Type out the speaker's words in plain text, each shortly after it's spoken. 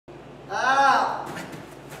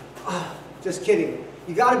Just kidding.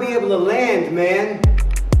 You got to be able to land, man.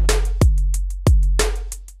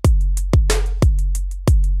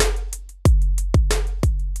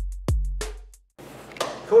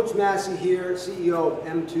 Coach Massey here, CEO of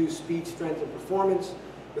M2 Speed, Strength, and Performance,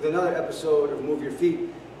 with another episode of Move Your Feet.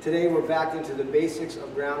 Today we're back into the basics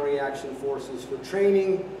of ground reaction forces for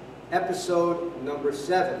training, episode number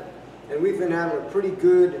 7. And we've been having a pretty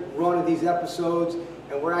good run of these episodes,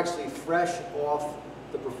 and we're actually fresh off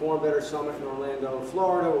the Perform Better Summit in Orlando,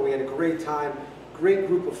 Florida, where we had a great time, great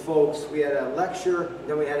group of folks. We had a lecture,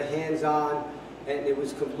 then we had a hands-on, and it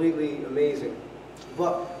was completely amazing.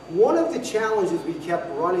 But one of the challenges we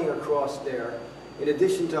kept running across there, in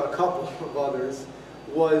addition to a couple of others,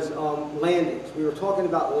 was landings. We were talking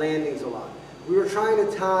about landings a lot. We were trying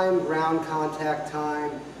to time ground contact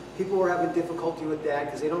time. People were having difficulty with that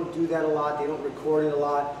because they don't do that a lot, they don't record it a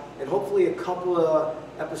lot. And hopefully a couple of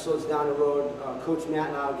episodes down the road, Coach Matt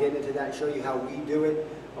and I will get into that and show you how we do it,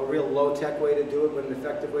 a real low-tech way to do it, but an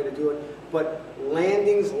effective way to do it. But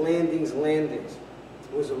landings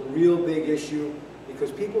was a real big issue,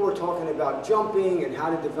 because people were talking about jumping and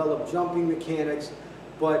how to develop jumping mechanics,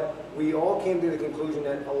 but we all came to the conclusion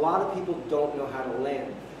that a lot of people don't know how to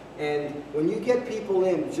land. And when you get people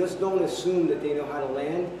in, just don't assume that they know how to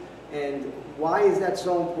land. And why is that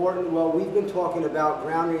so important? Well, we've been talking about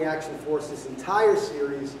ground reaction force this entire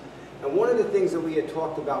series, and one of the things that we had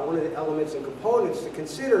talked about, one of the elements and components to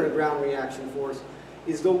consider in ground reaction force,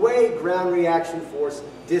 is the way ground reaction force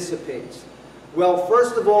dissipates. Well,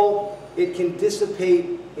 first of all, it can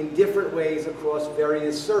dissipate in different ways across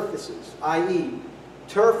various surfaces, i.e.,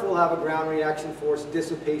 turf will have a ground reaction force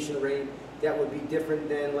dissipation rate that would be different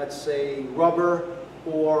than, let's say, rubber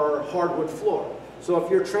or hardwood floor. So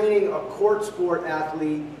if you're training a court sport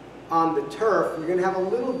athlete on the turf, you're going to have a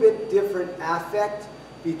little bit different affect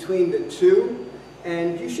between the two,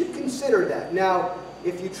 and you should consider that. Now,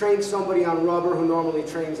 if you train somebody on rubber who normally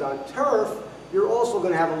trains on turf, you're also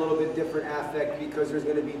going to have a little bit different affect because there's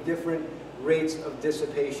going to be different rates of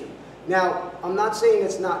dissipation. Now, I'm not saying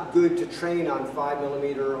it's not good to train on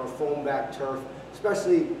 5mm or foam back turf,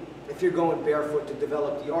 especially if you're going barefoot to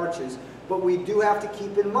develop the arches, but we do have to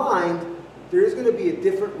keep in mind there is going to be a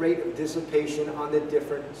different rate of dissipation on the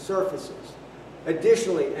different surfaces.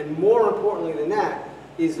 Additionally, and more importantly than that,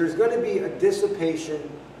 is there's going to be a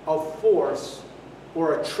dissipation of force,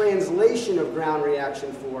 or a translation of ground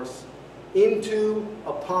reaction force, into,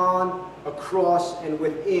 upon, across, and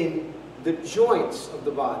within the joints of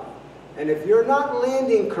the body. And if you're not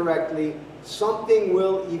landing correctly, something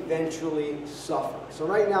will eventually suffer. So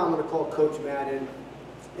right now I'm going to call Coach Matt in,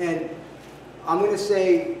 and I'm going to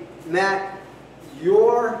say, Matt,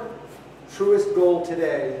 your truest goal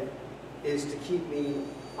today is to keep me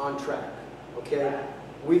on track, okay?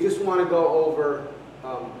 We just want to go over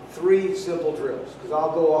 3 simple drills, because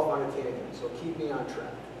I'll go off on a tangent, so keep me on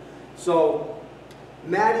track. So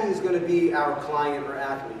Maddie is going to be our client or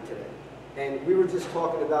athlete today. And we were just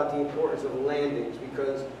talking about the importance of landings,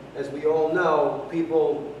 because as we all know,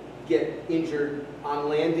 people get injured on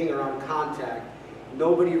landing or on contact.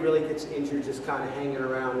 Nobody really gets injured just kind of hanging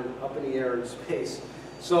around and up in the air in space.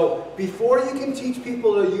 So before you can teach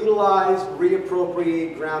people to utilize,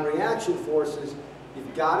 reappropriate ground reaction forces,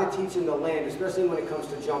 you've got to teach them to land, especially when it comes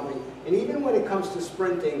to jumping. And even when it comes to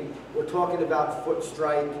sprinting, we're talking about foot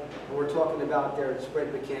strike, and we're talking about their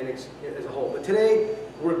sprint mechanics as a whole. But today,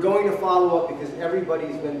 we're going to follow up because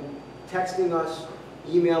everybody's been texting us,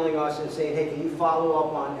 emailing us, and saying, hey, can you follow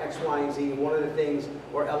up on X, Y, and Z? And one of the things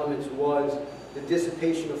or elements was the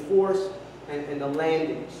dissipation of force and the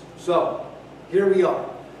landings. So here we are.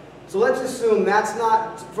 So let's assume that's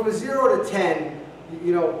not, from a 0 to 10,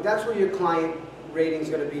 you know, that's where your client rating is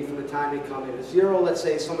going to be from the time they come in. A 0, let's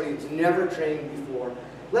say somebody who's never trained before.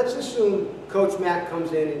 Let's assume Coach Matt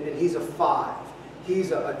comes in and he's a 5.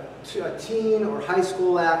 He's a teen or high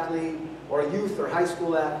school athlete, or a youth or high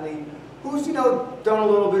school athlete who's, you know, done a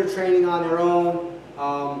little bit of training on their own.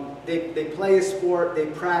 They play a sport, they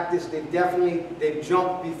practice, they've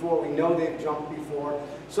jumped before, we know they've jumped before.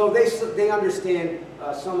 So they understand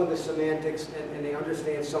some of the semantics, and they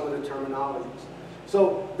understand some of the terminologies.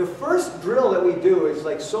 So the first drill that we do is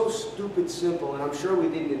like so stupid simple, and I'm sure we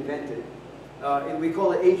didn't invent it. And we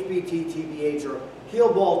call it HBT, TBH, or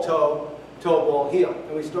heel ball toe, toe ball heel.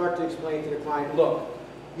 And we start to explain to the client, look,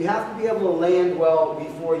 you have to be able to land well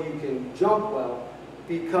before you can jump well,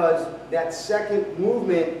 because that second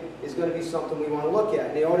movement is going to be something we want to look at.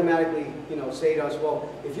 And they automatically, you know, say to us, well,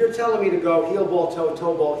 if you're telling me to go heel ball toe,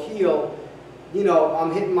 toe ball heel, you know,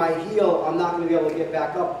 I'm hitting my heel, I'm not going to be able to get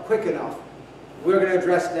back up quick enough. We're going to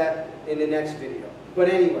address that in the next video. But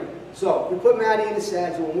anyway, So we put Maddie in the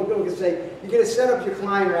sagittal, and we're going to say, you're going to set up your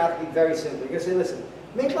client or athlete very simply. You're going to say, listen,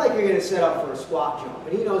 make like you're going to set up for a squat jump.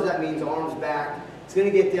 And he knows that means arms back. It's going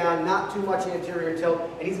to get down, not too much anterior tilt.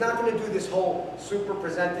 And he's not going to do this whole super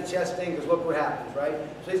present the chest thing, because look what happens, right?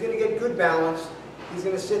 So he's going to get good balance. He's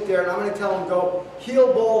going to sit there, and I'm going to tell him go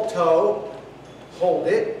heel, ball, toe, hold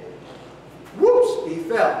it. Whoops, he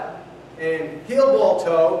fell. And heel, ball,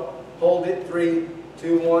 toe, hold it, 3,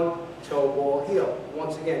 2, 1, toe, ball, heel.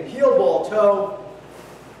 Once again, heel, ball, toe,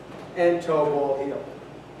 and toe, ball, heel.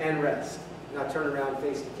 And rest. Now turn around,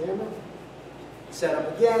 face the camera. Set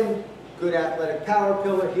up again. Good athletic power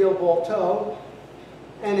pillar, heel, ball, toe,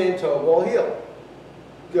 and then toe, ball, heel.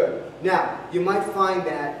 Good. Now, you might find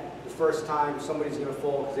that the first time somebody's going to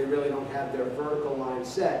fall because they really don't have their vertical line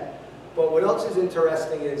set. But what else is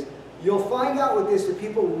interesting is you'll find out with this that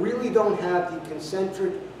people really don't have the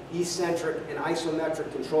concentric, eccentric, and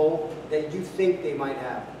isometric control that you think they might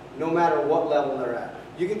have, no matter what level they're at.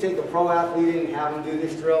 You can take a pro athlete and have them do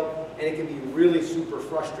this drill, and it can be really super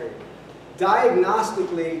frustrating.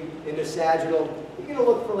 Diagnostically, in the sagittal, you're going to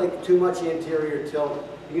look for like too much anterior tilt.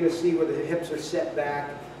 You're going to see where the hips are set back.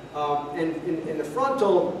 And in the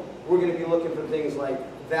frontal, we're going to be looking for things like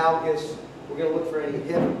valgus. We're going to look for any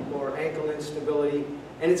hip or ankle instability.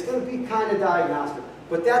 And it's going to be kind of diagnostic.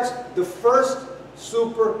 But that's the first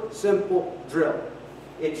super simple drill.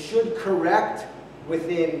 It should correct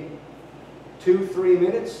within 2-3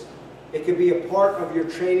 minutes. It could be a part of your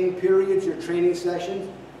training periods, your training sessions.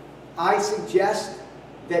 I suggest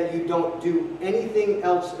that you don't do anything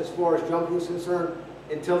else as far as jumping is concerned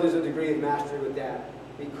until there's a degree of mastery with that.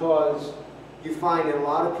 Because you find that a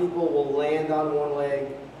lot of people will land on one leg,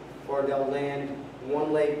 or they'll land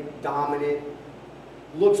one leg dominant.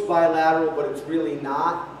 Looks bilateral, but it's really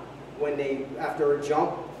not when after a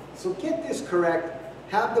jump. So get this correct.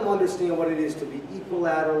 Have them understand what it is to be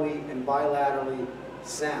equilaterally and bilaterally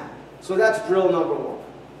sound. So that's drill number 1.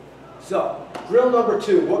 So, drill number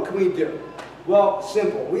 2, what can we do? Well,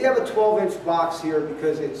 simple. We have a 12-inch box here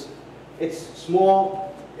because it's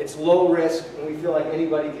small, it's low risk, and we feel like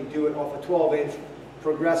anybody can do it off a 12-inch,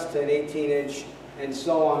 progress to an 18-inch, and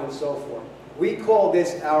so on and so forth. We call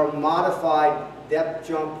this our modified depth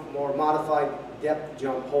jump or modified depth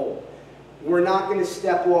jump hold. We're not going to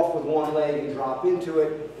step off with one leg and drop into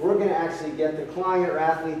it. We're going to actually get the client or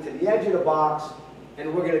athlete to the edge of the box,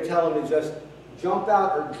 and we're going to tell them to just jump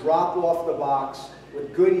out or drop off the box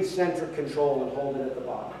with good eccentric control and hold it at the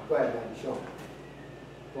bottom. Go ahead, Maddie, show them.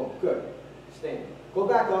 Boom, good. Stand. Go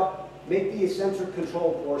back up. Make the eccentric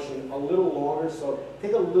control portion a little longer, so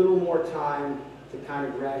take a little more time to kind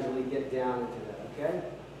of gradually get down into that, okay?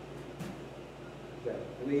 Good.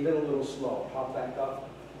 And even a little slower. Hop back up.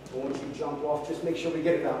 But once you jump off, just make sure we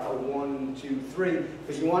get about a 1, 2, 3,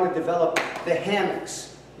 because you want to develop the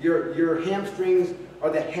hammocks. Your hamstrings are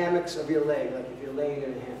the hammocks of your leg, like if you're laying in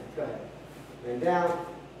a hammock. Go ahead. And down,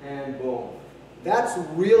 and boom. That's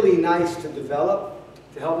really nice to develop,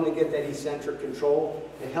 to help them to get that eccentric control,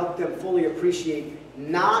 and help them fully appreciate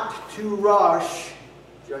not to rush,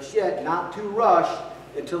 just yet, not to rush,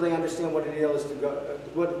 until they understand what it is to go,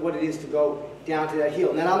 what it is to go down to that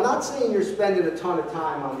heel. Now, I'm not saying you're spending a ton of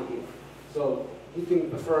time on the heel, so you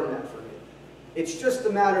can affirm that for me. It's just a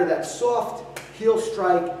matter of that soft heel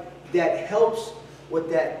strike that helps with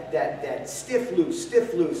that stiff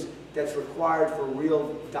loose that's required for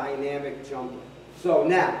real dynamic jumping. So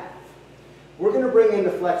now, we're going to bring in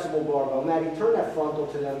the flexible barbell. Maddie, turn that frontal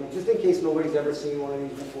to them, just in case nobody's ever seen one of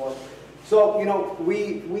these before. So, you know,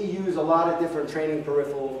 we use a lot of different training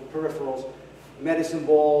peripherals, medicine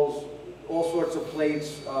balls, all sorts of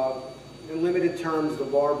plates, in limited terms, the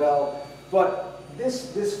barbell. But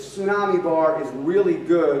this tsunami bar is really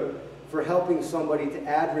good for helping somebody to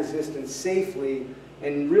add resistance safely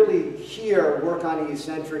and really here work on the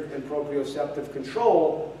eccentric and proprioceptive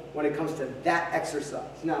control when it comes to that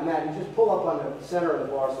exercise. Now, Maddie, just pull up on the center of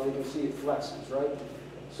the bar so you can see it flexes, right?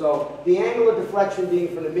 So the angle of deflection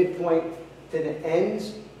being from the midpoint to the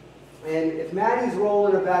ends. And if Maddie's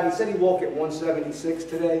rolling about, he said he woke at 176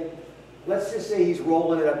 today. Let's just say he's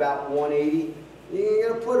rolling at about 180. You're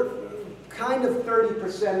going to put kind of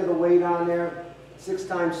 30% of the weight on there, 6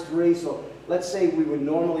 times 3. So let's say we would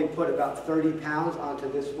normally put about 30 pounds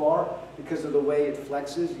onto this bar because of the way it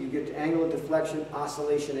flexes. You get the angle of deflection,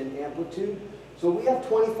 oscillation, and amplitude. So we have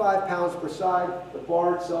 25 pounds per side. The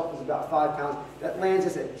bar itself is about 5 pounds. That lands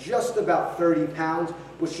us at just about 30 pounds,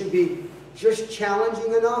 which should be just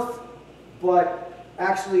challenging enough, but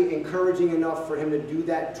actually encouraging enough for him to do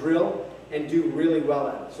that drill and do really well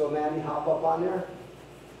at it. So Maddie, hop up on there.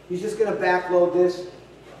 He's just going to backload this.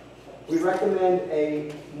 We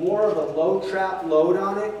recommend more of a low trap load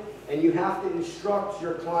on it, And you have to instruct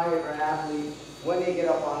your client or athlete when they get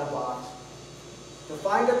up on a box to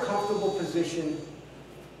find a comfortable position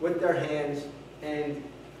with their hands, and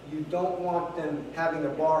you don't want them having the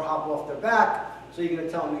bar hop off their back, so you're going to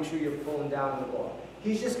tell them, make sure you're pulling down on the bar.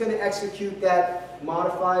 He's just going to execute that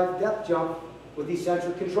modified depth jump with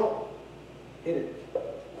eccentric control. Hit it.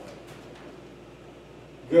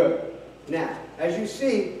 Good. Now, as you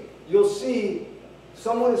see, you'll see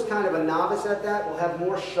someone who's kind of a novice at that will have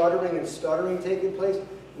more shuddering and stuttering taking place.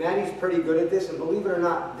 Matty's pretty good at this, and believe it or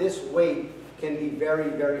not, this weight can be very,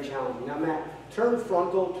 very challenging. Now, Matt, turn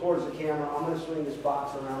frontal towards the camera. I'm going to swing this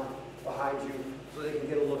box around behind you so they can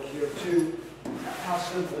get a look here too. How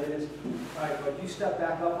simple it is. All right, but you step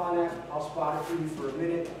back up on that. I'll spot it for you for a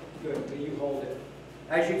minute. Good, then you hold it.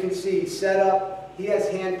 As you can see, set up. He has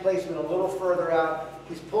hand placement a little further out.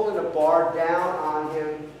 He's pulling the bar down on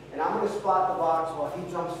him, and I'm going to spot the box while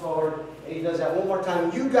he jumps forward, and he does that one more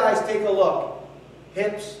time. You guys take a look.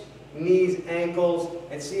 Hips, knees, ankles,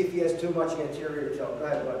 and see if he has too much anterior tilt. Go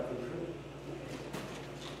ahead, bud.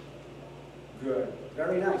 Good.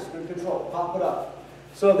 Very nice. Good control. Pop it up.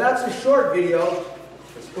 So that's a short video.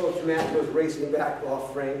 As Coach Matt goes racing back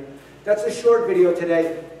off frame. That's a short video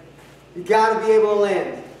today. You got to be able to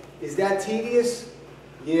land. Is that tedious?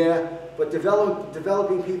 Yeah. But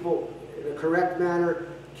developing people in a correct manner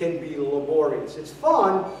can be laborious. It's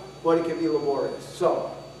fun, but it can be laborious.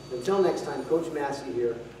 So, until next time, Coach Massey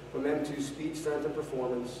here from M2 Speed, Strength, and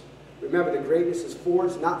Performance. Remember, the greatness is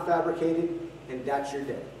forged, not fabricated, and that's your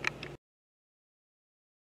day.